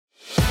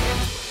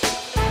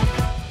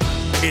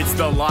It's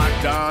the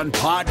Locked On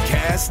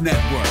Podcast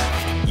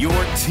Network, your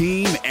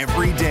team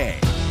every day.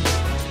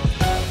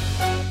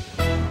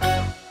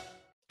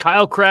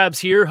 Kyle Krabs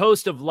here,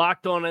 host of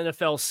Locked On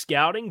NFL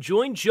Scouting.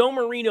 Join Joe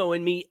Marino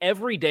and me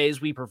every day as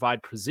we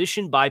provide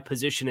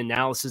position-by-position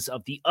analysis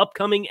of the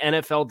upcoming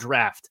NFL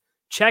Draft.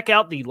 Check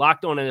out the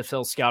Locked On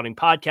NFL Scouting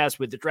podcast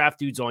with the Draft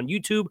Dudes on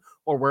YouTube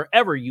or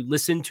wherever you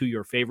listen to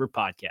your favorite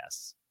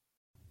podcasts.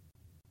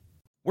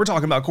 We're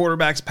talking about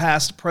quarterbacks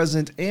past,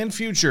 present, and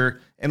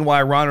future, and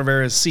why Ron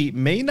Rivera's seat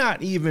may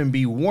not even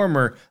be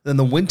warmer than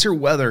the winter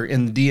weather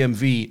in the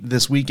DMV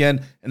this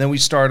weekend. And then we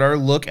start our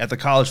look at the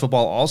college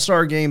football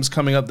all-star games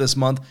coming up this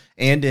month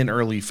and in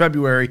early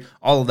February.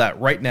 All of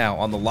that right now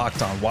on the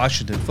Locked On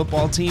Washington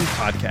Football Team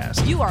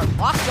podcast. You are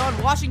Locked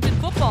On Washington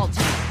Football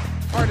Team,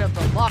 part of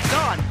the Locked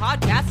On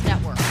Podcast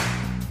Network,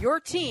 your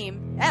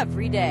team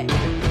every day.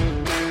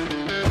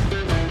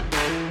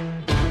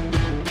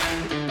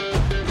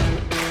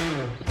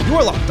 You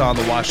are Locked On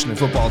the Washington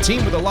Football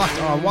Team with the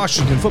Locked On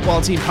Washington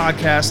Football Team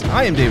podcast.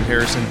 I am David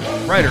Harrison,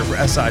 writer for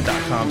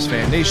SI.com's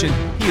Fan Nation.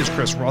 He is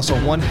Chris Russell,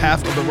 one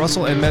half of the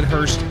Russell and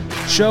Medhurst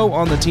show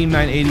on the Team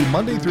 980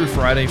 Monday through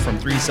Friday from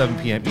 3 to 7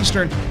 p.m.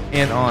 Eastern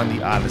and on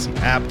the Odyssey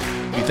app.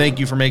 We thank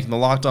you for making the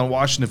Locked On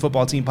Washington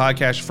Football Team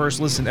podcast your first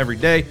listen every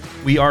day.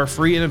 We are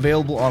free and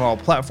available on all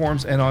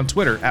platforms and on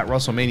Twitter at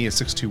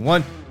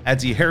WrestleMania621, at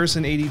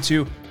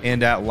DHarrison82,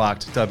 and at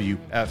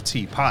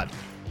LockedWFTPod.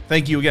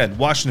 Thank you again,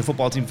 Washington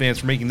Football Team fans,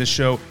 for making this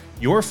show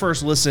your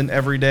first listen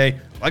every day.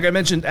 Like I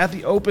mentioned at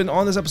the open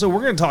on this episode,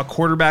 we're going to talk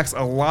quarterbacks,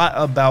 a lot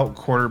about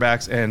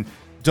quarterbacks. And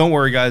don't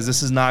worry, guys,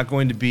 this is not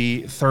going to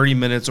be 30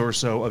 minutes or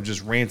so of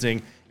just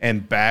ranting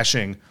and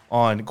bashing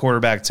on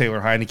quarterback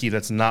Taylor Heinicke.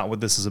 That's not what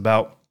this is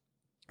about.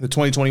 The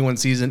 2021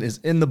 season is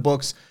in the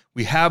books.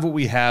 We have what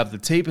we have. The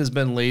tape has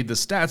been laid. The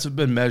stats have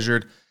been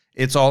measured.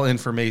 It's all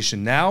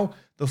information. Now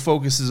the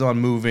focus is on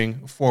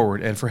moving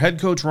forward. And for head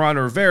coach Ron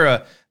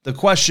Rivera, the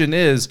question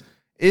is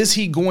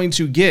he going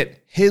to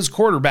get his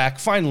quarterback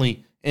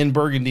finally in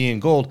burgundy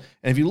and gold?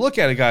 And if you look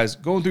at it, guys,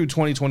 going through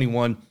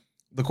 2021,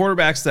 the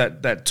quarterbacks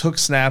that took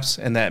snaps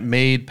and that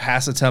made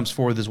pass attempts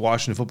for this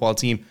Washington football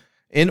team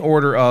in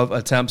order of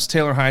attempts: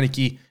 Taylor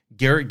Heinicke,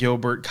 Garrett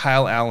Gilbert,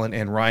 Kyle Allen,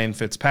 and Ryan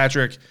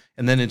Fitzpatrick.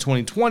 And then in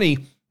 2020,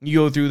 you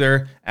go through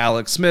there: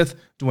 Alex Smith,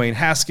 Dwayne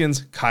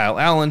Haskins, Kyle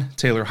Allen,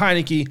 Taylor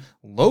Heinicke,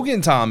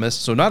 Logan Thomas,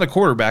 so not a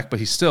quarterback, but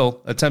he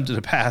still attempted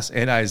a pass,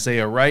 and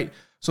Isaiah Wright.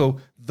 So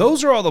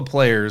those are all the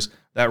players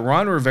that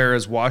Ron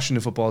Rivera's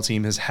Washington football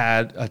team has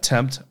had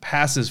attempt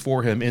passes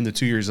for him in the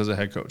 2 years as a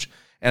head coach.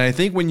 And I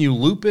think when you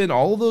loop in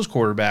all of those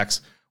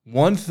quarterbacks,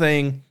 one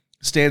thing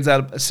stands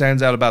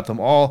out about them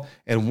all,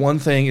 and one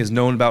thing is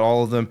known about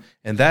all of them,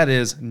 and that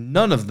is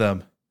none of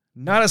them,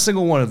 not a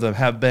single one of them,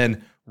 have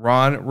been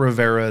Ron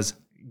Rivera's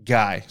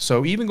guy.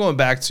 So even going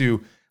back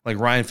to like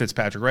Ryan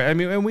Fitzpatrick, right? I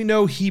mean, and we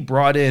know he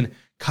brought in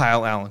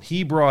Kyle Allen.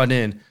 He brought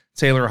in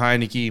Taylor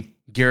Heinicke,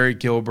 Garrett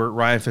Gilbert,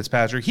 Ryan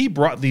Fitzpatrick. He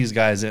brought these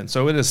guys in.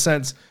 So in a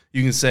sense,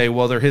 you can say,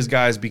 well, they're his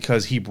guys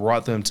because he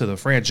brought them to the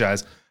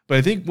franchise. But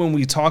I think when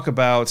we talk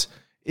about,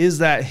 is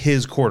that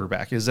his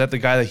quarterback? Is that the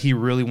guy that he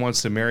really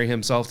wants to marry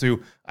himself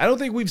to? I don't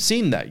think we've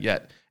seen that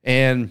yet.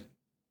 And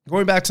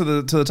going back to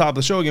the top of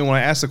the show again, when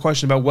I asked the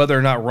question about whether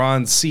or not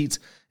Ron's seat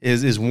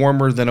is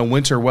warmer than a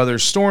winter weather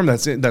storm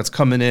that's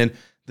coming in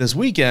this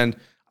weekend,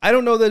 I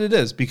don't know that it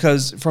is,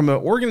 because from an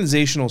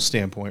organizational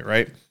standpoint,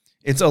 right,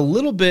 it's a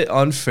little bit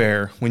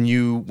unfair when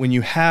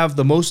you have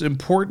the most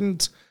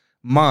important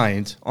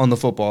mind on the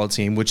football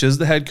team, which is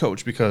the head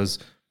coach, because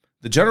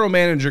the general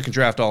manager can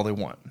draft all they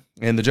want,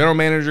 and the general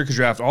manager can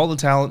draft all the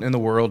talent in the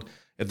world.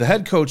 If the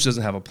head coach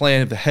doesn't have a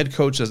plan, if the head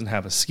coach doesn't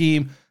have a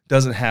scheme,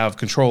 doesn't have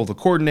control of the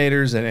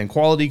coordinators and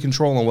quality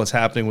control on what's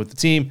happening with the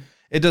team,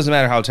 it doesn't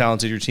matter how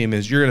talented your team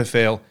is, you're going to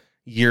fail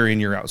year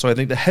in, year out. So I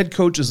think the head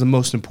coach is the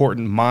most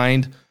important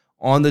mind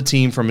on the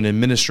team from an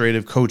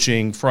administrative,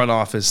 coaching, front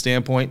office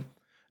standpoint.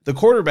 The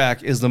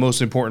quarterback is the most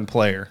important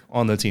player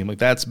on the team. Like,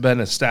 that's been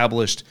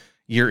established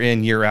year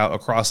in, year out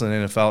across the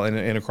NFL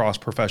and across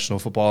professional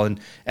football and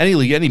any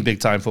league, any big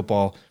time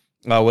football,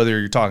 whether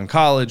you're talking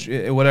college,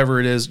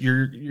 whatever it is,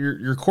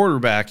 your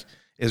quarterback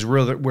is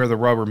really where the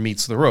rubber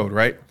meets the road,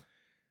 right?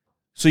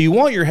 So you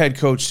want your head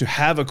coach to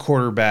have a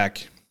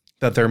quarterback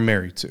that they're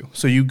married to.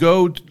 So you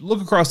go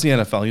look across the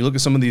NFL, you look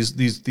at some of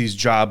these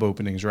job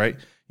openings, right?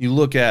 You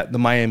look at the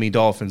Miami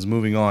Dolphins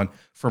moving on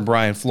from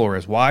Brian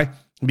Flores. Why?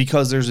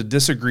 Because there's a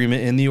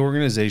disagreement in the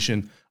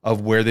organization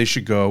of where they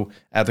should go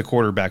at the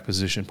quarterback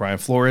position. Brian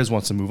Flores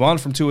wants to move on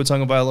from Tua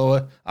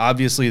Tagovailoa.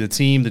 Obviously, the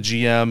team, the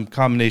GM,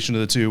 combination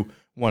of the two,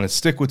 want to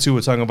stick with Tua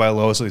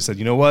Tagovailoa. So they said,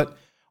 you know what?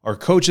 Our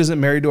coach isn't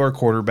married to our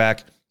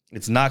quarterback.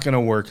 It's not going to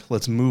work.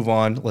 Let's move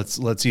on. Let's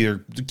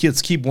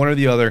keep one or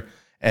the other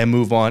and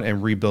move on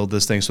and rebuild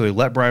this thing. So they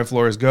let Brian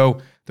Flores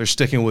go. They're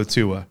sticking with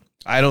Tua.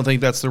 I don't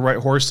think that's the right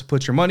horse to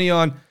put your money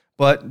on,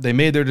 but they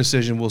made their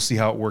decision. We'll see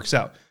how it works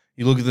out.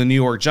 You look at the New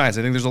York Giants.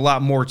 I think there's a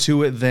lot more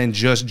to it than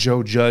just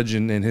Joe Judge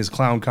and his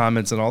clown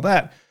comments and all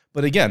that.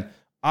 But again,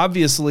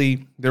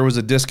 obviously there was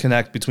a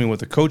disconnect between what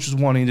the coach was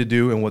wanting to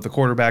do and what the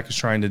quarterback is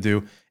trying to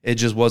do. It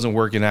just wasn't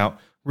working out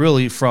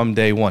really from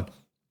day one.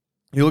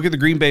 You look at the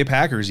Green Bay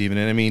Packers even,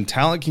 and I mean,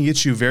 talent can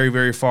get you very,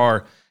 very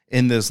far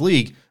in this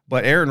league.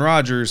 But Aaron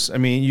Rodgers, I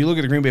mean, you look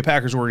at the Green Bay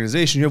Packers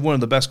organization, you have one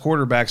of the best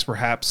quarterbacks,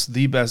 perhaps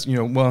the best,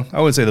 well, I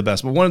wouldn't say the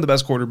best, but one of the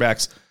best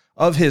quarterbacks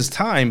of his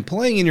time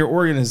playing in your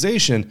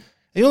organization, and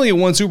you only get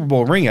one Super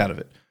Bowl ring out of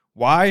it.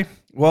 Why?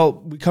 Well,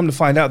 we come to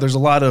find out there's a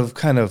lot of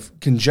kind of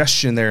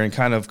congestion there and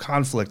kind of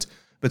conflict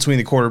between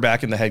the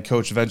quarterback and the head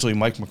coach. Eventually,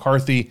 Mike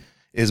McCarthy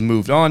is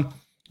moved on.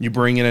 You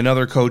bring in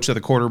another coach that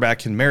the quarterback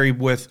can marry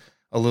with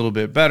a little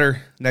bit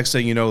better. Next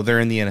thing you know, they're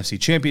in the NFC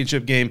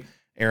Championship game.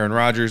 Aaron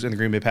Rodgers and the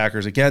Green Bay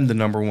Packers, again, the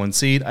number one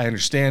seed. I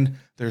understand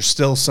there's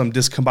still some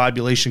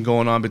discombobulation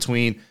going on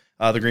between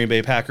the Green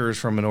Bay Packers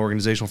from an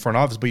organizational front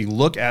office, but you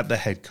look at the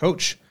head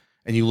coach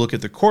and you look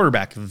at the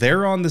quarterback.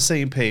 They're on the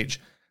same page.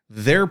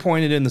 They're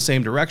pointed in the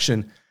same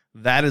direction.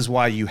 That is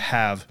why you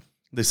have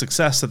the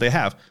success that they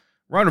have.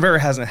 Ron Rivera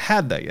hasn't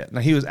had that yet.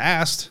 Now, he was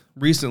asked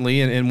recently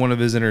in one of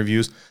his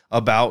interviews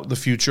about the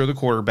future of the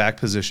quarterback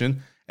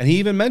position, and he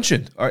even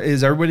mentioned,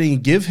 is everybody going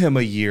to give him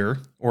a year,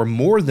 or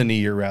more than a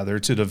year rather,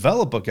 to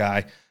develop a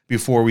guy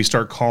before we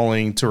start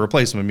calling to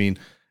replace him? I mean,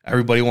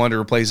 everybody wanted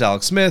to replace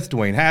Alex Smith,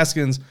 Dwayne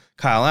Haskins,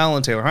 Kyle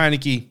Allen, Taylor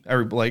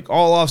Heineke.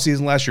 All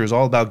offseason last year was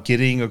all about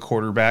getting a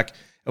quarterback,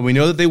 and we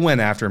know that they went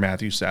after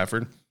Matthew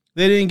Stafford.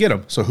 They didn't get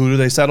him. So who do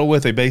they settle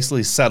with? They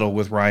basically settle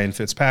with Ryan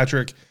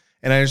Fitzpatrick.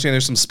 And I understand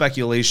there's some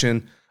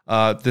speculation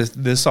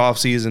this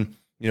offseason.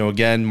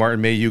 Again,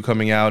 Martin Mayhew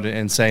coming out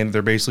and saying that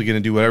they're basically going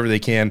to do whatever they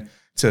can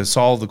to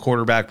solve the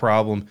quarterback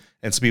problem.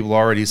 And some people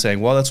are already saying,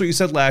 well, that's what you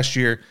said last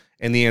year.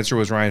 And the answer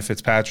was Ryan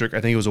Fitzpatrick.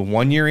 I think it was a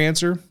one-year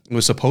answer. It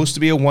was supposed to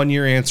be a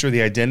one-year answer.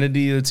 The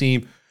identity of the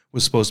team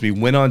was supposed to be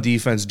win on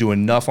defense, do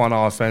enough on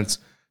offense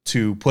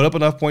to put up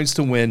enough points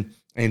to win,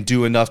 and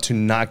do enough to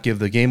not give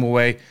the game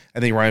away. I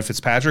think Ryan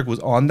Fitzpatrick was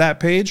on that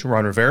page.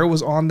 Ron Rivera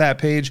was on that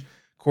page.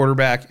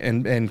 Quarterback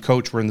and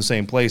coach were in the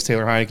same place.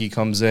 Taylor Heineke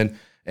comes in,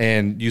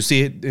 and you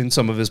see it in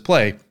some of his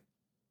play.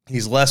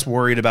 He's less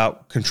worried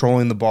about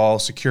controlling the ball,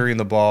 securing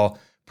the ball,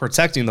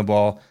 protecting the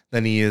ball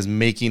than he is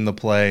making the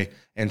play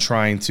and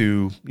trying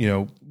to,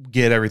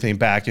 get everything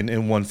back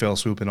in one fell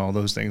swoop and all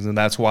those things. And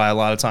that's why a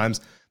lot of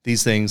times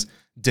these things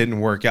didn't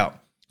work out.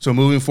 So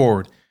moving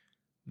forward,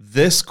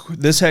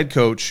 this head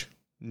coach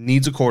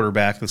needs a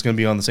quarterback that's going to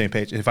be on the same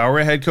page. If I were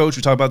a head coach,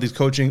 we talk about these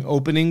coaching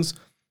openings.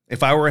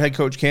 If I were a head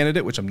coach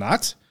candidate, which I'm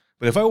not,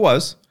 but if I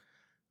was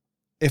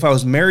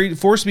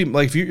forced to be,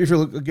 like,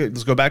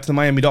 let's go back to the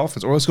Miami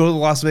Dolphins, or let's go to the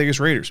Las Vegas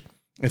Raiders.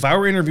 If I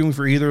were interviewing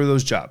for either of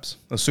those jobs,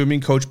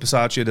 assuming Coach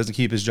Bisaccia doesn't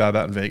keep his job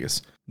out in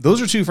Vegas,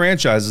 those are two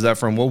franchises that,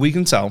 from what we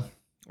can tell,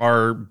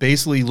 are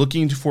basically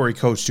looking for a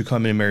coach to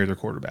come in and marry their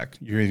quarterback.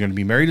 You're either going to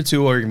be married to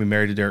Tua or you're going to be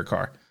married to Derek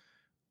Carr.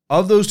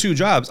 Of those two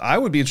jobs, I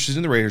would be interested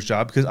in the Raiders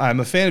job because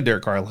I'm a fan of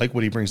Derek Carr. I like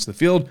what he brings to the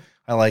field.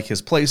 I like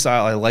his play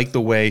style. I like the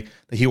way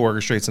that he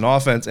orchestrates an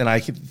offense, and I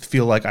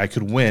feel like I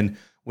could win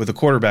with a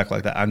quarterback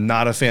like that. I'm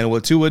not a fan of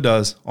what Tua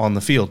does on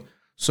the field.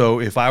 So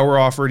if I were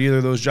offered either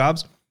of those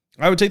jobs,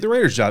 I would take the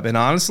Raiders job. And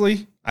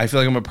honestly, I feel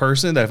like I'm a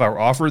person that if I were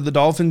offered the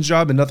Dolphins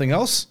job and nothing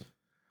else,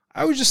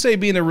 I would just say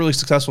being a really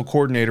successful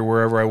coordinator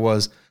wherever I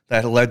was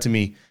that led to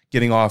me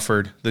getting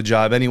offered the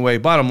job anyway.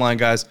 Bottom line,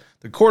 guys,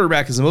 the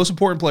quarterback is the most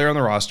important player on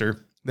the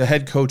roster. The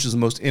head coach is the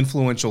most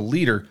influential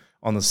leader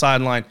on the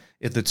sideline.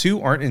 If the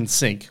two aren't in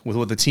sync with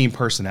what the team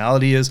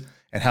personality is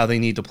and how they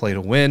need to play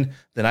to win,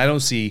 then I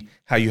don't see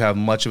how you have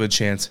much of a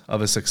chance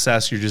of a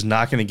success. You're just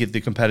not going to get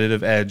the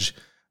competitive edge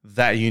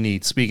that you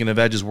need. Speaking of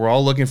edges, we're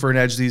all looking for an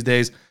edge these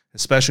days,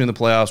 especially in the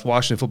playoffs.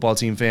 Washington football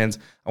team fans,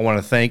 I want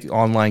to thank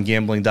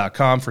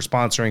OnlineGambling.com for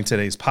sponsoring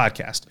today's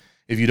podcast.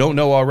 If you don't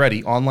know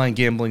already,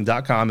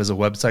 OnlineGambling.com is a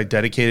website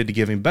dedicated to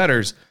giving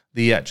bettors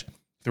the edge.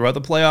 Throughout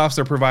the playoffs,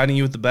 they're providing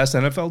you with the best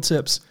NFL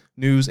tips,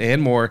 news,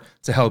 and more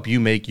to help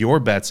you make your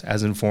bets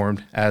as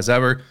informed as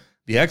ever.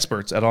 The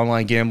experts at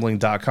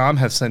OnlineGambling.com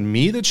have sent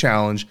me the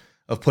challenge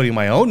of putting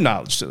my own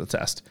knowledge to the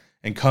test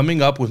and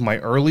coming up with my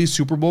early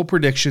Super Bowl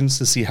predictions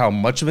to see how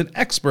much of an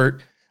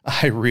expert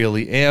I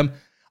really am.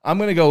 I'm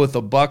going to go with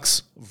the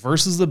Bucs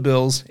versus the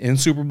Bills in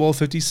Super Bowl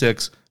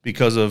 56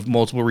 because of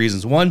multiple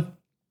reasons. One,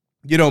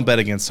 you don't bet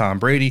against Tom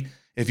Brady.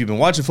 If you've been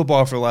watching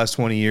football for the last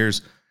 20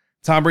 years,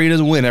 Tom Brady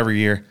doesn't win every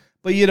year,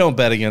 but you don't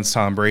bet against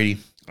Tom Brady.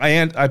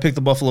 I picked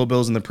the Buffalo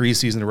Bills in the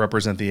preseason to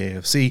represent the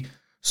AFC.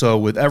 So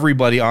with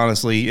everybody,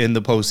 honestly, in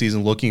the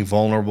postseason looking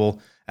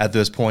vulnerable at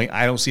this point,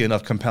 I don't see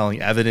enough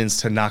compelling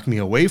evidence to knock me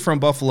away from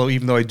Buffalo,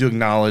 even though I do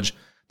acknowledge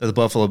that the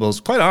Buffalo Bills,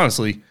 quite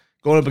honestly,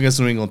 going up against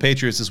the New England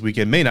Patriots this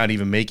weekend may not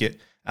even make it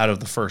out of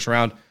the first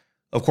round.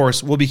 Of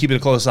course, we'll be keeping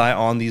a close eye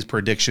on these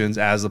predictions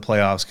as the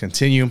playoffs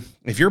continue.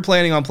 If you're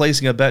planning on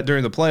placing a bet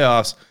during the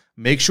playoffs,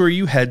 make sure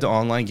you head to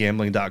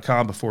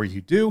OnlineGambling.com before you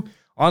do.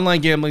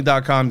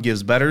 OnlineGambling.com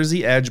gives bettors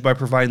the edge by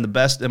providing the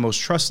best and most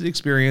trusted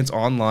experience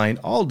online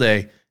all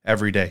day,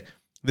 every day.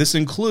 This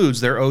includes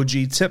their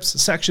OG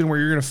tips section where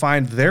you're going to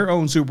find their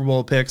own Super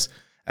Bowl picks,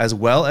 as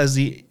well as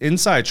the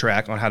inside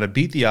track on how to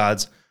beat the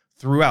odds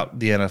throughout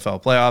the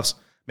NFL playoffs.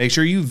 Make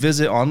sure you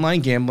visit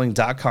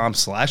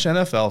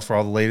OnlineGambling.com/NFL for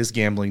all the latest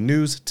gambling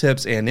news,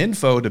 tips, and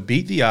info to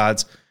beat the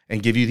odds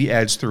and give you the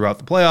edge throughout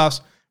the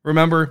playoffs.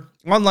 Remember,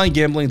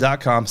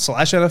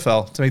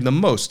 onlinegambling.com/NFL to make the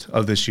most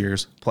of this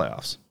year's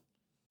playoffs.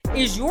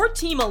 Is your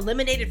team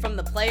eliminated from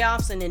the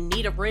playoffs and in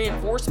need of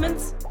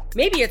reinforcements?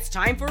 Maybe it's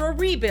time for a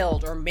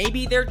rebuild, or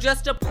maybe they're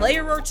just a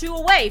player or two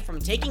away from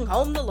taking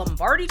home the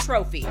Lombardi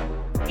Trophy.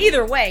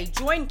 Either way,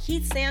 join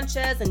Keith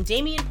Sanchez and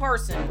Damian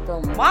Parson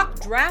for Mock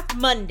Draft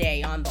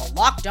Monday on the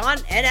Locked On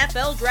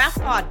NFL Draft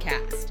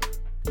Podcast.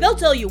 They'll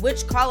tell you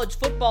which college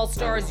football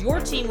stars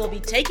your team will be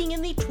taking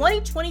in the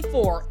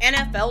 2024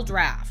 NFL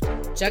Draft.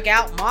 Check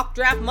out Mock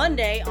Draft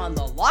Monday on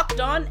the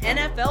Locked On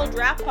NFL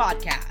Draft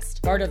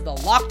Podcast, part of the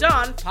Locked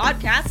On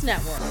Podcast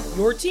Network.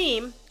 Your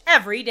team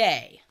every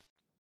day.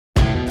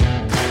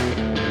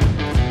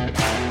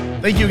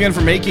 Thank you again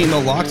for making the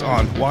Locked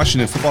On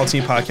Washington Football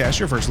Team podcast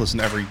your first listen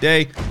every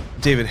day.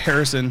 David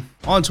Harrison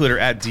on Twitter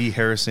at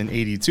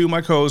DHarrison82. My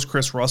co-host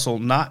Chris Russell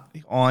not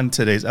on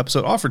today's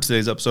episode. Offered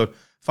today's episode.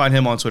 Find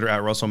him on Twitter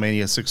at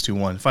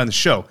RussellMania621. Find the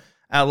show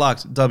at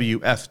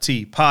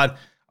LockedWFT Pod.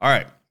 All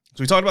right, so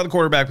we talked about the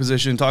quarterback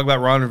position. Talked about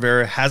Ron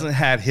Rivera hasn't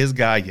had his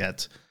guy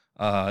yet.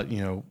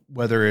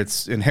 Whether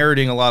it's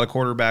inheriting a lot of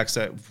quarterbacks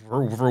that,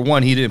 for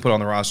one, he didn't put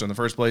on the roster in the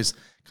first place,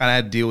 kind of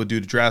had to deal with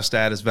due to draft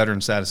status, veteran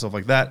status, stuff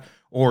like that.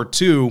 Or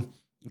two,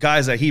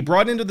 guys that he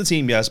brought into the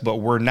team, yes, but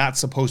were not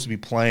supposed to be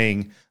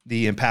playing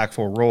the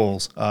impactful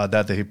roles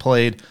that they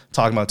played.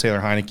 Talking about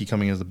Taylor Heinicke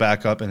coming as the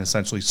backup and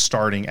essentially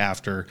starting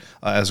after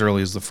as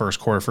early as the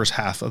first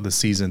half of the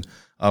season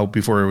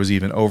before it was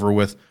even over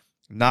with.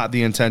 Not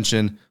the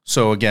intention.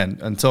 So again,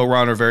 until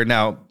Ron Rivera,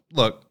 now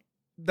look,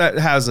 that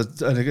has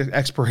an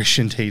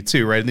expiration date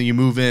too, right? And then you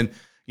move in,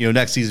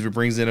 next season if it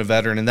brings in a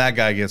veteran and that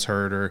guy gets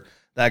hurt or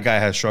that guy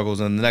has struggles,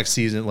 and the next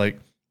season,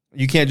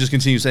 you can't just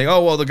continue saying,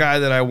 oh, well, the guy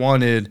that I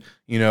wanted,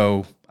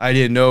 I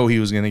didn't know he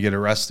was going to get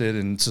arrested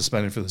and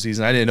suspended for the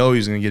season. I didn't know he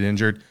was going to get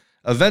injured.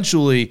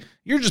 Eventually,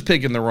 you're just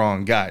picking the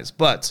wrong guys.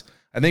 But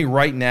I think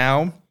right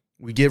now,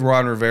 we give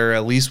Ron Rivera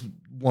at least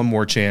one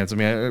more chance. I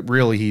mean,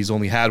 really, he's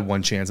only had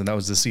one chance, and that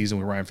was this season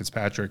with Ryan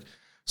Fitzpatrick.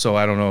 So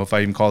I don't know if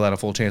I even call that a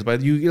full chance.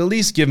 But you at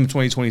least give him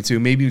 2022,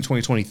 maybe even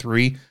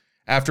 2023.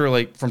 After,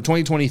 from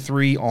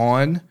 2023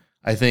 on,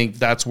 I think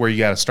that's where you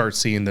got to start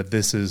seeing that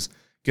this is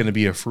going to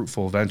be a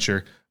fruitful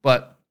venture.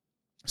 But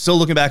still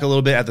looking back a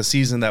little bit at the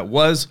season that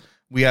was,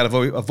 we had a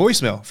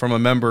voicemail from a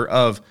member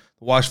of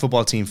the Washington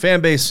Football Team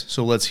fan base.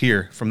 So let's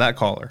hear from that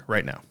caller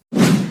right now.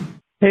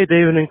 Hey,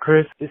 David and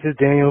Chris. This is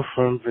Daniel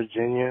from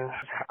Virginia.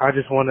 I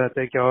just want to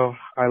thank y'all.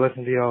 I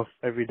listen to y'all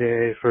every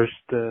day.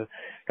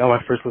 Got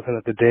my first listen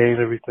of the day and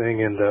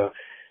everything. And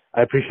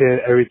I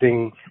appreciate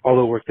everything, all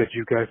the work that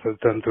you guys have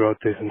done throughout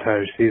this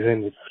entire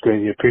season. It's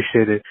greatly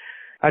appreciated.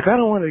 I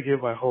kind of want to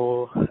give my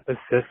whole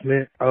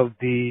assessment of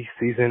the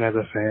season as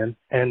a fan.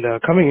 And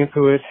coming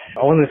into it,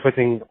 I wasn't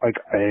expecting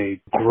a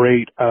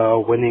great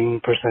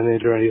winning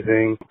percentage or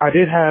anything. I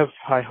did have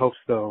high hopes,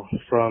 though,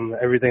 from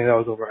everything that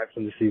was overhyped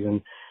from the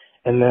season.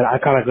 And then I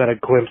kind of got a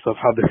glimpse of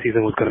how the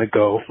season was going to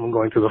go from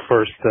going to the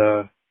first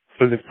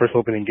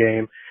opening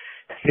game,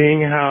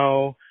 seeing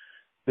how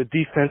the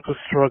defense was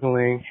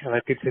struggling, and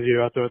I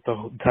continued out throughout the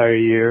entire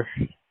year.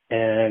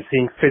 And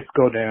seeing Fitz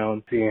go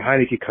down, seeing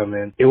Heinicke come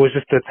in, it was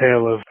just a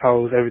tale of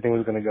how everything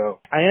was going to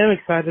go. I am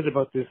excited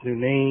about this new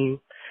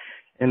name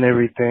and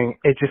everything.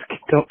 It just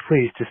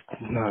please just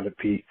not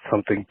repeat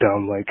something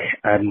dumb like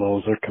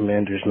Admirals or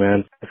Commanders,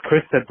 man. As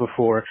Chris said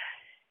before,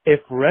 if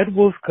Red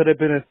Wolves could have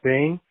been a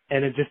thing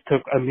and it just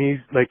took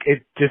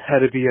it just had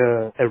to be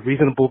a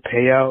reasonable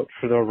payout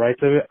for the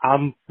rights of it,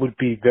 I would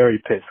be very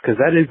pissed because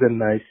that is a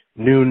nice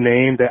new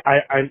name that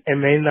it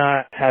may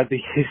not have the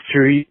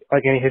history,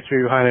 any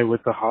history behind it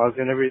with the Hogs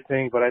and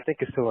everything, but I think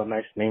it's still a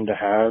nice name to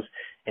have,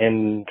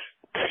 and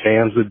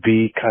fans would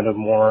be kind of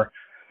more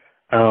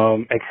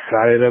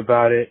excited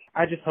about it.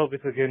 I just hope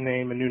it's a good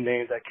name, a new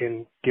name that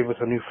can give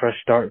us a new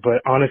fresh start,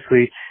 but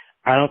honestly,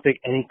 I don't think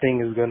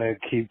anything is going to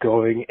keep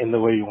going in the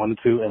way you want it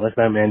to unless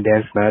that man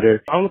Dan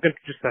Snyder. I'm looking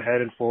just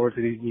ahead and forward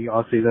to the new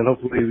offseason.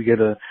 Hopefully we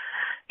get a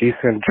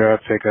decent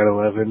draft pick at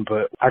 11,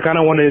 but I kind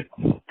of wanted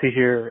to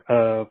hear,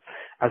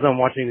 as I'm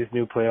watching these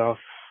new playoffs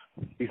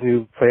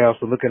are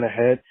looking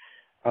ahead,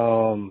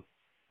 who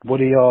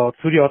do y'all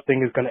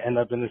think is going to end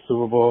up in the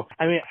Super Bowl?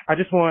 I mean, I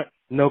just want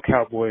no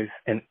Cowboys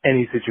in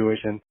any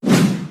situation.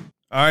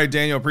 All right,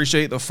 Daniel,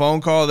 appreciate the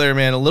phone call there,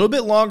 man. A little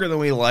bit longer than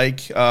we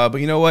like, but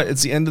you know what?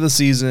 It's the end of the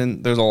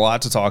season. There's a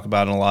lot to talk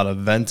about and a lot of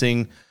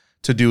venting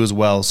to do as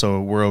well,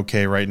 so we're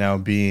okay right now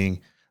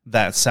being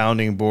that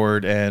sounding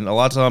board, and a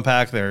lot to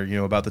unpack there,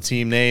 about the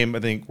team name. I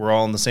think we're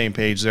all on the same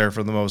page there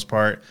for the most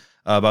part,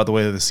 about the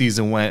way that the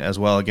season went as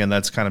well. Again,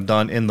 that's kind of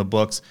done in the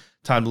books.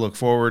 Time to look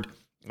forward.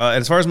 And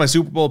as far as my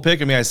Super Bowl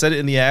pick, I said it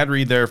in the ad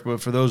read there,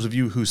 but for those of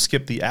you who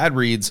skipped the ad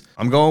reads,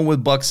 I'm going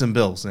with Bucs and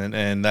Bills,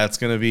 and that's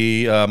going to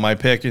be my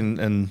pick.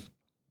 And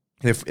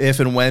if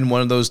and when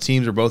one of those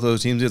teams or both of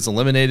those teams gets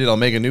eliminated, I'll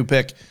make a new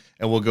pick,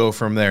 and we'll go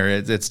from there.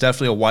 It's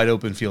definitely a wide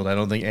open field. I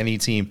don't think any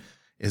team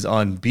is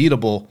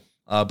unbeatable.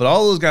 But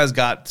all those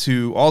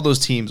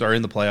teams are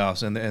in the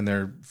playoffs, and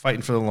they're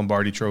fighting for the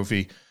Lombardi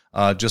Trophy,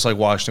 just like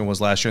Washington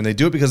was last year. And they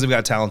do it because they've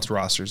got talented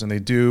rosters, and they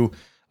do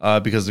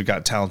because they've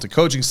got talented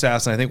coaching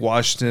staffs. And I think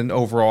Washington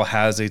overall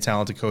has a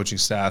talented coaching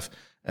staff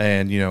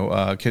and,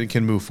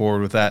 can move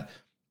forward with that.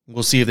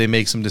 We'll see if they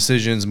make some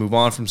decisions, move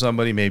on from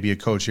somebody. Maybe a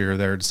coach here or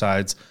there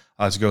decides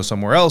to go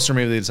somewhere else, or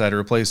maybe they decide to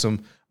replace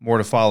them. More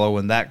to follow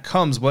when that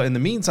comes. But in the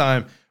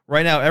meantime,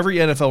 right now, every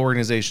NFL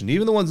organization,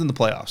 even the ones in the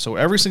playoffs, so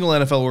every single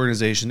NFL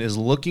organization is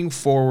looking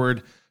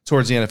forward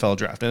towards the NFL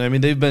draft. And I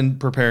mean, they've been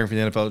preparing for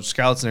the NFL.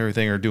 Scouts and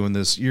everything are doing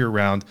this year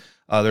round.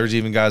 There's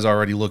even guys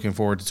already looking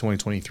forward to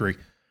 2023.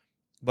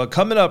 But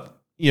coming up,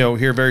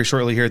 here very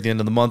shortly here at the end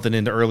of the month and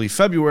into early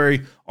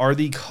February are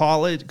the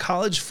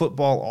college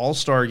football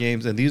all-star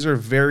games. And these are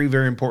very,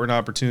 very important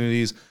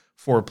opportunities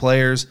for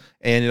players.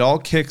 And it all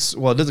kicks,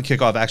 well, it doesn't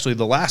kick off. Actually,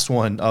 the last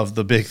one of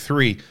the big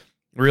three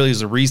really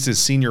is the Reese's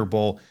Senior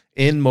Bowl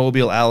in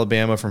Mobile,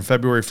 Alabama from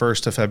February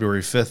 1st to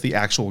February 5th. The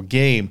actual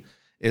game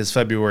is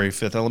February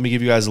 5th. Now, let me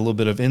give you guys a little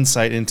bit of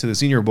insight into the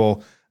Senior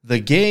Bowl. The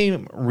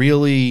game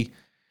really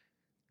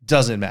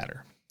doesn't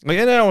matter. And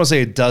I don't want to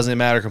say it doesn't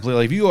matter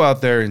completely. Like, if you go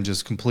out there and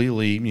just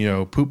completely,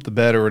 poop the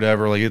bed or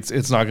whatever, like it's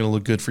not going to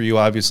look good for you,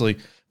 obviously.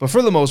 But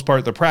for the most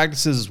part, the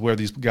practices is where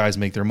these guys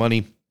make their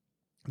money.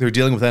 They're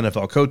dealing with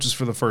NFL coaches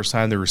for the first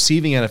time. They're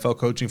receiving NFL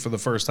coaching for the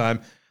first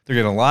time. They're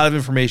getting a lot of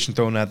information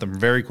thrown at them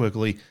very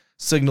quickly,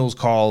 signals,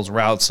 calls,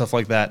 routes, stuff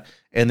like that.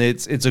 And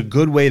it's a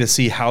good way to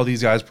see how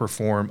these guys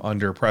perform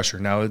under pressure.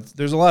 Now,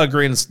 there's a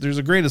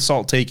grain of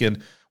salt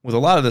taken with a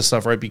lot of this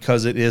stuff, right?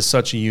 Because it is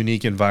such a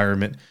unique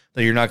environment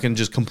that you're not going to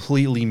just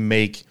completely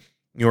make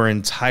your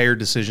entire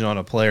decision on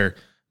a player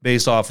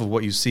based off of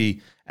what you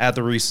see at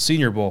the Reese's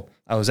Senior Bowl.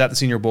 I was at the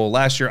Senior Bowl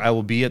last year. I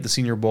will be at the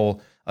Senior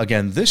Bowl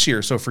again this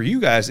year. So for you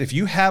guys, if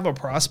you have a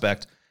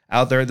prospect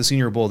out there at the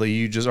Senior Bowl that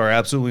you just are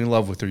absolutely in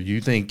love with, or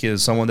you think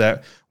is someone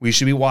that we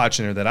should be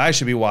watching, or that I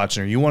should be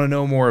watching, or you want to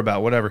know more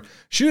about, whatever,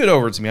 shoot it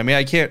over to me. I mean,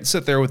 I can't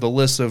sit there with a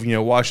list of,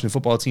 Washington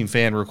football team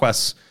fan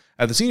requests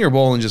at the Senior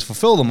Bowl and just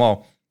fulfill them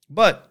all.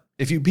 But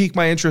if you pique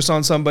my interest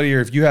on somebody, or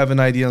if you have an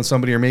idea on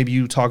somebody, or maybe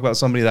you talk about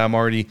somebody that I'm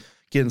already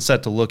getting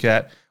set to look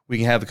at, we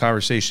can have the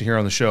conversation here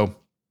on the show.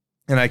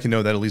 And I can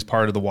know that at least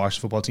part of the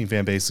Washington football team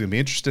fan base is going to be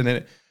interested in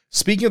it.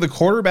 Speaking of the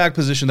quarterback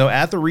position, though,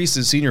 at the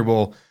Reese's Senior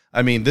Bowl,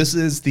 I mean, this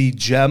is the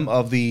gem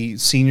of the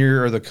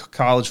senior or the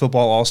college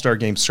football all-star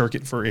game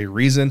circuit for a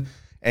reason.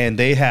 And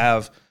they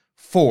have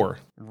 4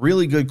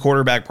 really good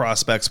quarterback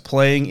prospects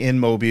playing in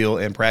Mobile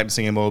and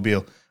practicing in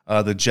Mobile.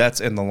 The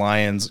Jets and the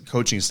Lions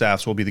coaching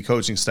staffs will be the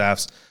coaching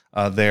staffs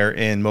there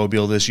in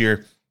Mobile this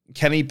year.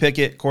 Kenny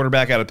Pickett,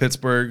 quarterback out of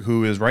Pittsburgh,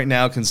 who is right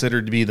now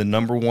considered to be the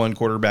number 1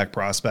 quarterback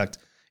prospect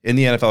in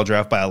the NFL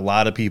draft by a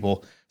lot of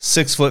people.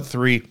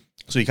 6'3".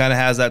 So he kind of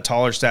has that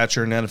taller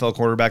stature and NFL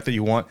quarterback that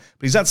you want,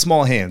 but he's got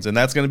small hands, and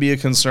that's going to be a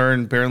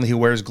concern. Apparently he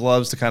wears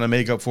gloves to kind of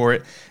make up for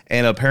it.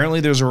 And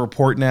apparently there's a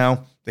report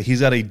now that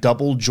he's got a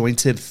double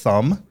jointed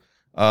thumb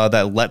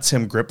that lets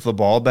him grip the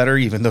ball better,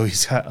 even though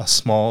he's got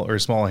small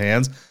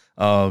hands.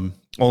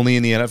 Only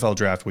in the NFL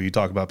draft will you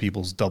talk about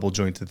people's double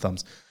jointed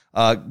thumbs.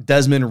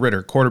 Desmond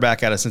Ridder,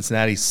 quarterback out of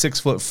Cincinnati,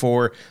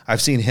 6'4".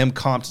 I've seen him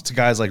comped to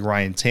guys like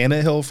Ryan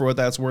Tannehill for what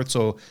that's worth.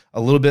 So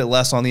a little bit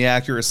less on the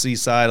accuracy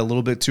side, a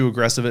little bit too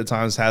aggressive at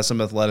times, has some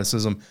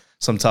athleticism,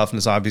 some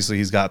toughness. Obviously,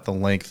 he's got the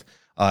length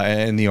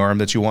and the arm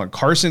that you want.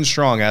 Carson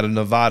Strong out of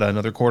Nevada,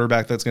 another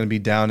quarterback that's going to be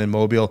down in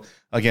Mobile.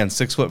 Again,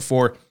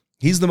 6'4".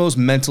 He's the most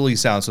mentally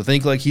sound. So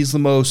think like he's the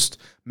most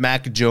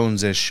Mac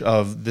Jones-ish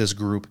of this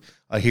group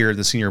here at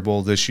the Senior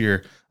Bowl this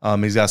year.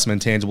 He's got some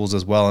intangibles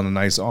as well and a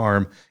nice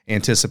arm,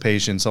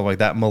 anticipation, stuff like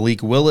that.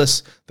 Malik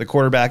Willis, the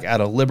quarterback out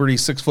of Liberty,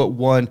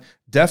 6'1",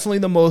 definitely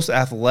the most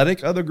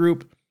athletic of the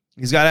group.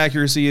 He's got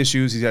accuracy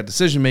issues. He's got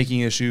decision-making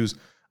issues.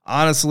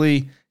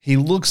 Honestly, he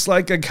looks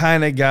like a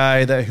kind of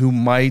guy who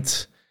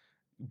might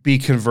be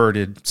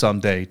converted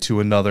someday to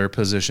another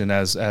position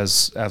as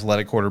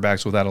athletic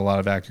quarterbacks without a lot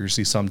of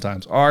accuracy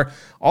sometimes are.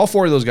 All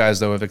 4 of those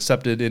guys, though, have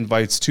accepted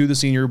invites to the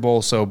Senior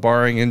Bowl, so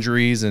barring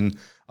injuries and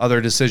other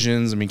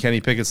decisions, I mean,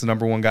 Kenny Pickett's the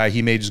number 1 guy.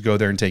 He may just go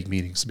there and take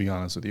meetings, to be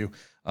honest with you.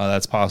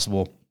 That's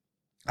possible.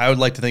 I would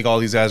like to think all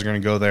these guys are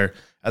going to go there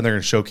and they're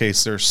going to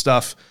showcase their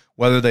stuff,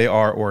 whether they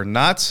are or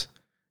not.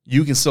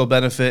 You can still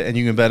benefit, and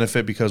you can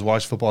benefit because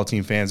Washington football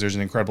team fans, there's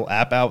an incredible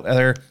app out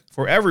there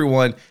for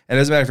everyone. And it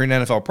doesn't matter if you're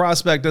an NFL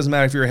prospect, doesn't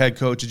matter if you're a head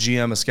coach, a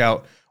GM, a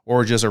scout,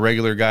 or just a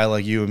regular guy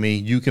like you and me.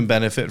 You can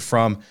benefit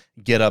from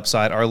Get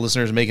Upside. Our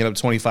listeners are making up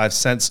 25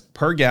 cents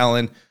per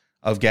gallon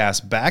of gas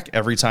back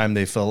every time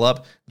they fill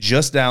up,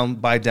 just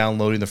by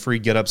downloading the free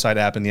Get Upside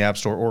app in the App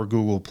Store or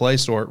Google Play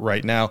Store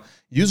right now.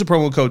 Use the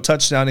promo code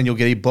Touchdown and you'll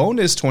get a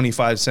bonus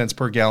 25 cents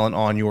per gallon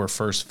on your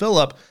first fill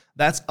up.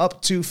 That's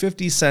up to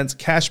 50 cents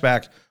cash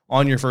back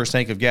on your first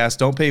tank of gas.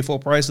 Don't pay full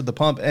price at the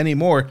pump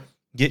anymore.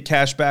 Get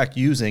cash back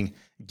using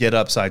Get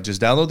Upside.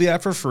 Just download the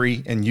app for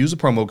free and use the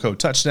promo code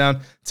Touchdown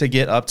to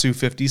get up to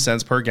 50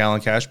 cents per gallon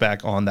cash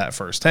back on that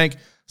first tank.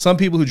 Some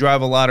people who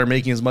drive a lot are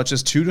making as much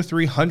as $200 to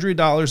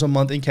 $300 a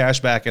month in cash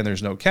back, and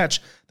there's no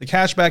catch. The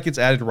cash back gets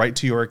added right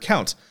to your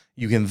account.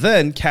 You can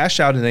then cash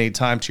out at any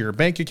time to your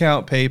bank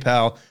account,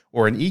 PayPal,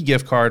 or an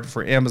e-gift card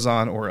for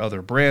Amazon or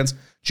other brands.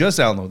 Just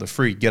download the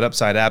free Get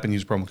Upside app and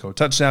use promo code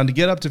Touchdown to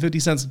get up to 50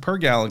 cents per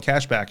gallon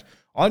cash back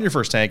on your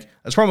first tank.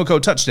 That's promo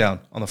code Touchdown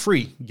on the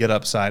free Get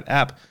Upside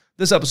app.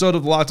 This episode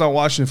of the Locked On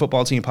Washington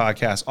Football Team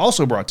podcast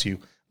also brought to you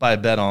by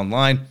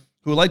BetOnline,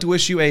 who would like to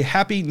wish you a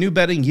happy new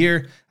betting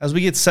year as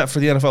we get set for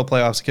the NFL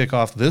playoffs to kick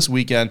off this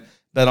weekend.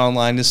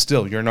 BetOnline is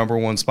still your number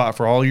one spot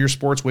for all your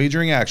sports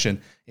wagering action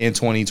in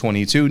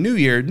 2022. New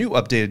year, new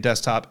updated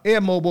desktop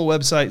and mobile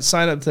website.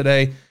 Sign up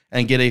today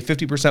and get a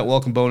 50%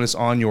 welcome bonus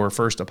on your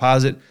first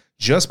deposit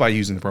just by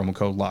using the promo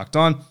code Locked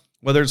On.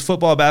 Whether it's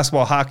football,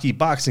 basketball, hockey,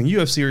 boxing,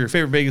 UFC, or your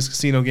favorite Vegas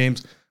casino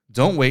games,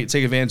 don't wait.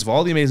 Take advantage of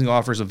all the amazing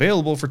offers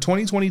available for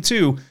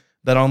 2022.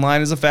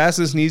 BetOnline is the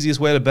fastest and easiest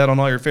way to bet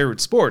on all your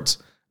favorite sports.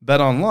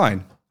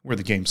 BetOnline, where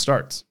the game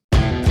starts.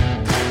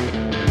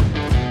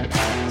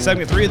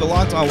 Segment 3 of the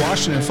Locked On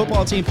Washington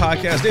Football Team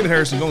podcast. David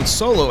Harrison going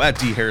solo at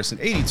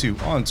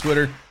DHarrison82 on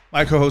Twitter.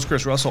 My co-host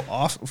Chris Russell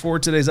off for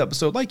today's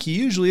episode like he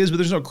usually is, but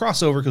there's no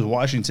crossover because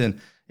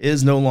Washington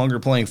is no longer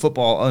playing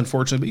football,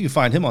 unfortunately. But you can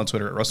find him on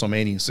Twitter at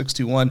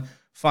WrestleMania621.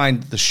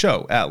 Find the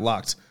show at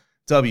Locked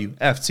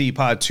WFT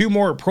Pod. Two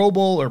more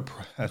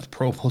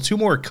two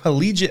more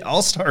Collegiate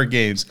All-Star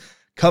games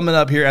coming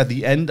up here at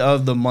the end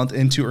of the month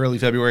into early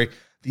February.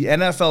 The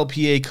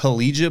NFLPA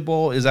Collegiate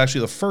Bowl is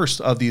actually the first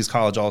of these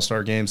college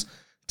All-Star games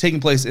taking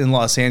place in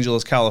Los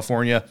Angeles,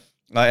 California.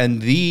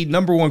 And the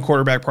number one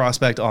quarterback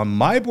prospect on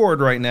my board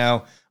right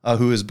now,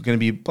 who is going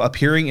to be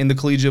appearing in the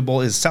Collegiate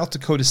Bowl, is South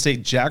Dakota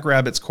State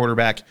Jackrabbits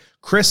quarterback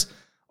Chris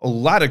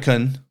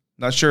Oladokun.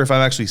 Not sure if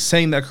I'm actually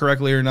saying that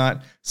correctly or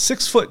not.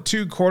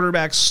 6'2"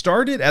 quarterback,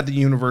 started at the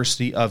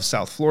University of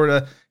South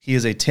Florida. He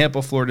is a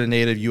Tampa, Florida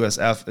native.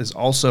 USF is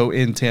also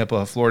in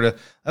Tampa, Florida.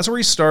 That's where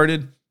he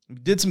started.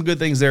 Did some good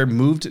things there.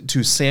 Moved to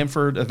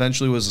Samford.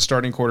 Eventually was a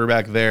starting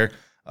quarterback there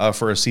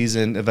for a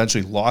season.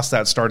 Eventually lost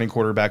that starting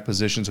quarterback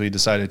position, so he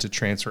decided to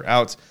transfer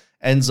out.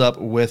 Ends up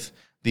with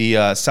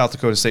the South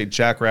Dakota State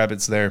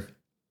Jackrabbits there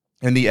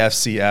in the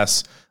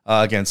FCS.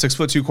 Again,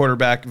 6'2"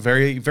 quarterback,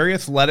 very, very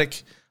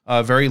athletic.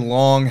 Very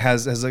long,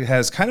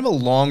 has kind of a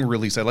long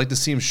release. I'd like to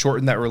see him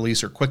shorten that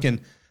release or quicken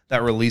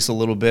that release a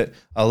little bit.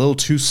 A little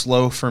too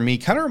slow for me.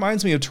 Kind of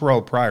reminds me of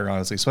Terrell Pryor,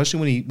 honestly,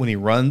 especially when he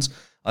runs.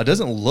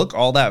 Doesn't look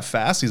all that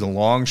fast. He's a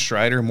long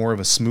strider, more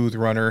of a smooth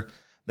runner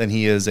than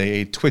he is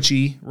a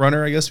twitchy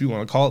runner, I guess if you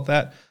want to call it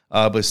that.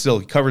 But still,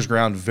 he covers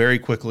ground very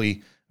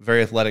quickly,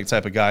 very athletic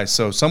type of guy.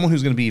 So someone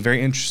who's going to be very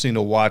interesting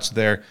to watch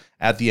there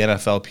at the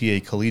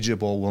NFLPA Collegiate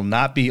Bowl. Will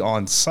not be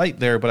on site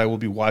there, but I will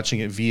be watching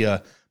it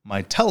via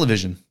my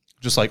television,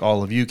 just like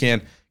all of you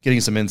can,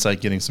 getting some insight,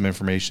 getting some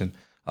information.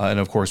 And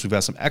of course, we've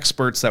got some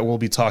experts that we'll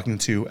be talking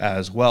to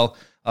as well.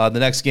 The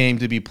next game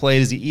to be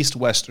played is the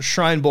East-West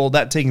Shrine Bowl,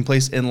 that taking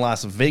place in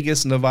Las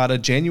Vegas, Nevada,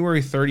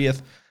 January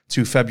 30th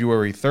to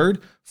February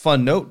 3rd.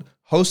 Fun note,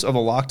 host of the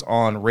Locked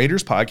On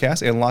Raiders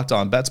podcast and Locked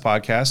On Bets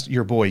podcast,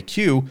 your boy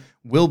Q,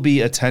 will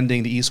be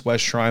attending the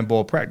East-West Shrine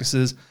Bowl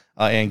practices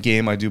and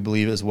game, I do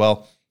believe, as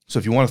well. So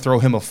if you want to throw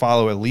him a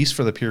follow, at least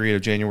for the period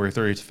of January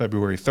 30th to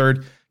February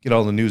 3rd, get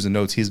all the news and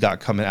notes he's got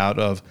coming out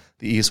of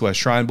the East-West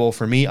Shrine Bowl.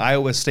 For me,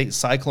 Iowa State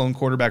Cyclone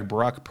quarterback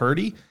Brock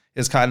Purdy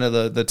is kind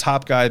of the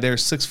top guy there.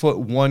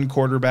 6'1"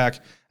 quarterback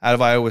out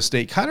of Iowa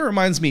State. Kind of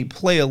reminds me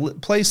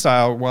play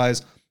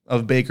style-wise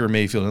of Baker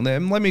Mayfield.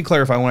 And let me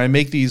clarify, when I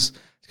make these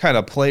kind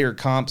of player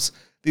comps,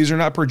 these are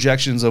not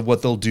projections of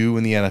what they'll do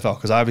in the NFL.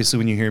 Because obviously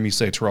when you hear me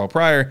say Terrell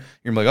Pryor,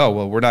 you're like, oh,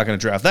 well, we're not going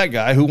to draft that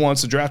guy. Who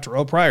wants to draft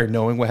Terrell Pryor,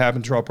 knowing what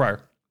happened to Terrell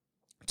Pryor?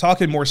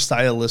 Talking more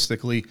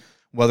stylistically,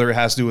 whether it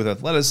has to do with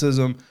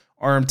athleticism,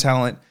 arm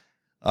talent.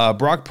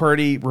 Brock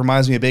Purdy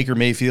reminds me of Baker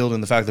Mayfield,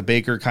 and the fact that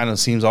Baker kind of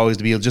seems always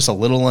to be just a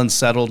little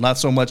unsettled, not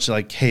so much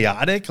like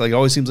chaotic. Like, it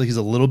always seems like he's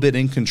a little bit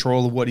in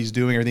control of what he's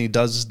doing. Everything he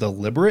does is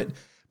deliberate,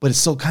 but it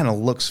still kind of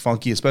looks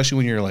funky, especially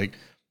when you're like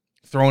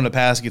throwing a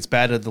pass, gets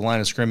batted at the line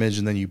of scrimmage,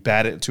 and then you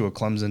bat it to a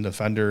Clemson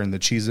defender in the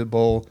Cheez-It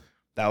Bowl.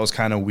 That was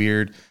kind of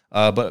weird.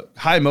 But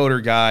high motor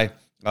guy,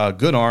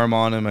 good arm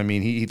on him. I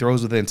mean, he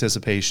throws with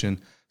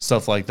anticipation,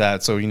 stuff like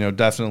that. So,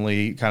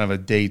 definitely kind of a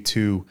day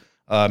 2,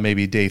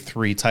 maybe day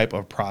 3 type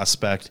of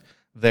prospect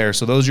there.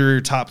 So those are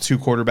your top 2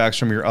 quarterbacks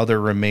from your other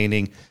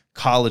remaining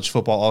college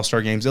football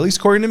all-star games, at least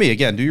according to me.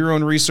 Again, do your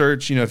own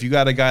research. If you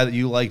got a guy that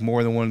you like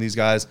more than one of these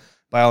guys,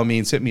 by all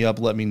means, hit me up.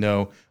 Let me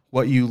know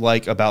what you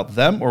like about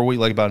them or what you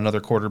like about another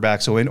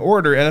quarterback. So in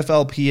order,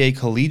 NFLPA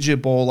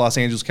Collegiate Bowl, Los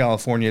Angeles,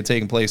 California,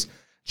 taking place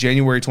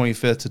January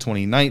 25th to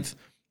 29th.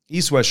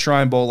 East-West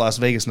Shrine Bowl, Las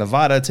Vegas,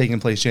 Nevada, taking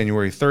place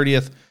January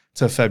 30th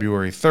to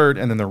February 3rd.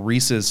 And then the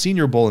Reese's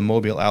Senior Bowl in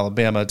Mobile,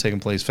 Alabama, taking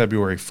place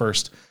February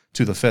 1st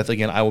to the 5th.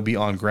 Again, I will be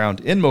on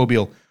ground in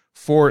Mobile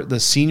for the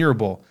Senior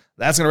Bowl.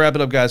 That's going to wrap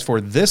it up, guys, for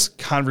this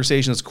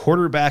conversation, this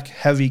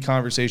quarterback-heavy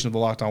conversation of the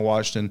Locked On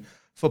Washington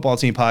Football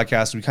Team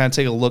podcast. We kind of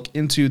take a look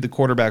into the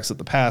quarterbacks of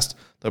the past,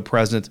 the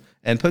present,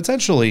 and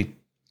potentially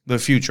the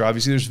future.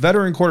 Obviously, there's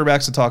veteran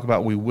quarterbacks to talk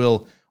about. We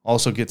will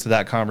also get to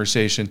that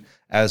conversation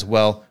as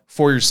well.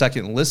 For your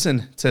second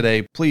listen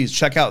today, please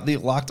check out the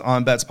Locked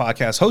On Bets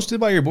podcast, hosted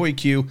by your boy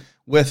Q,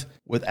 with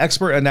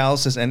expert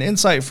analysis and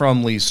insight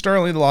from Lee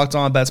Sterling. The Locked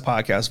On Bets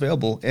podcast,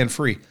 available and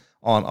free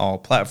on all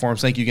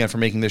platforms. Thank you again for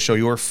making this show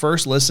your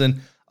first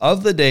listen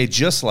of the day,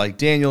 just like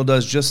Daniel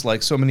does, just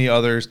like so many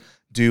others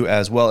do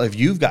as well. If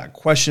you've got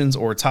questions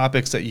or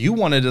topics that you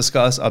want to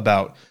discuss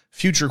about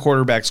future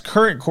quarterbacks,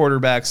 current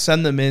quarterbacks,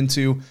 send them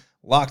into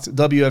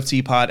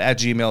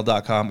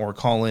lockedwftpod@gmail.com or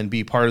call in,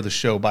 be part of the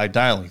show by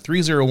dialing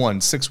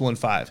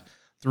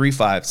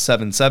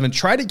 301-615-3577.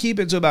 Try to keep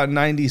it to about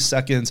 90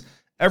 seconds.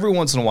 Every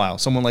once in a while,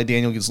 someone like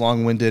Daniel gets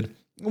long-winded.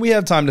 We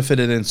have time to fit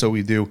it in, so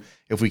we do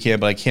if we can,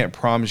 but I can't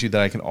promise you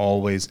that I can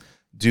always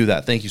do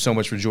that. Thank you so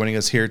much for joining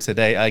us here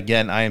today.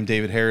 Again, I am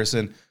David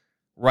Harrison,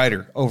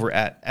 writer over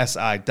at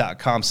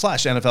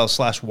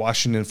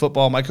si.com/NFL/Washington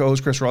football. My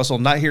co-host Chris Russell,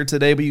 not here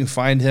today, but you can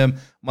find him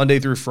Monday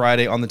through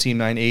Friday on the Team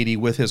 980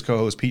 with his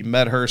co-host Pete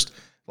Medhurst.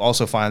 You'll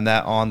also find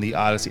that on the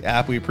Odyssey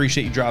app. We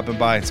appreciate you dropping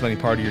by and spending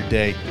part of your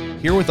day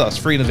here with us,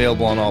 free and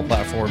available on all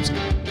platforms.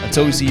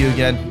 Until we see you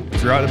again,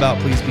 if you're out and about,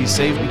 please be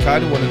safe, be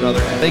kind to one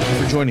another, and thank you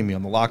for joining me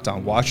on the Locked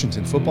On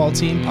Washington Football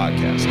Team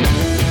podcast.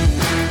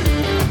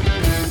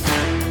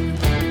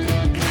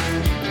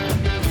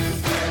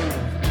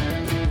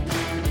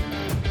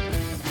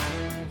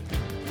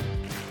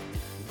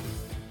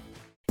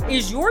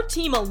 Is your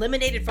team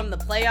eliminated from the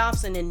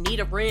playoffs and in need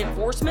of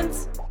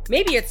reinforcements?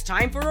 Maybe it's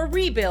time for a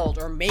rebuild,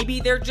 or maybe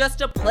they're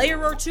just a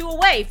player or two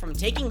away from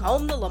taking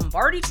home the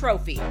Lombardi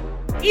Trophy.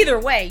 Either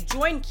way,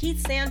 join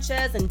Keith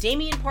Sanchez and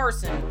Damian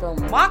Parson for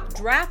Mock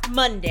Draft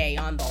Monday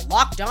on the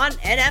Locked On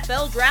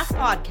NFL Draft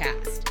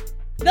Podcast.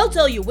 They'll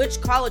tell you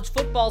which college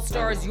football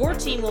stars your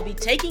team will be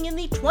taking in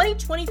the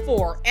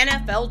 2024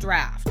 NFL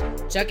Draft.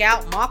 Check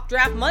out Mock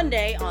Draft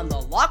Monday on the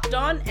Locked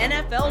On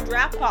NFL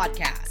Draft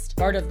Podcast,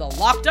 part of the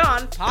Locked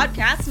On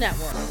Podcast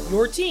Network,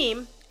 your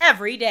team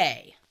every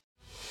day.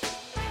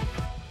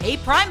 Hey,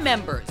 Prime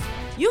members,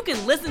 you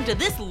can listen to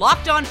this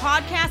Locked On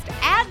podcast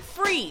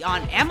ad-free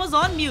on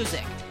Amazon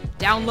Music.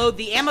 Download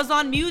the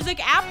Amazon Music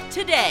app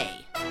today.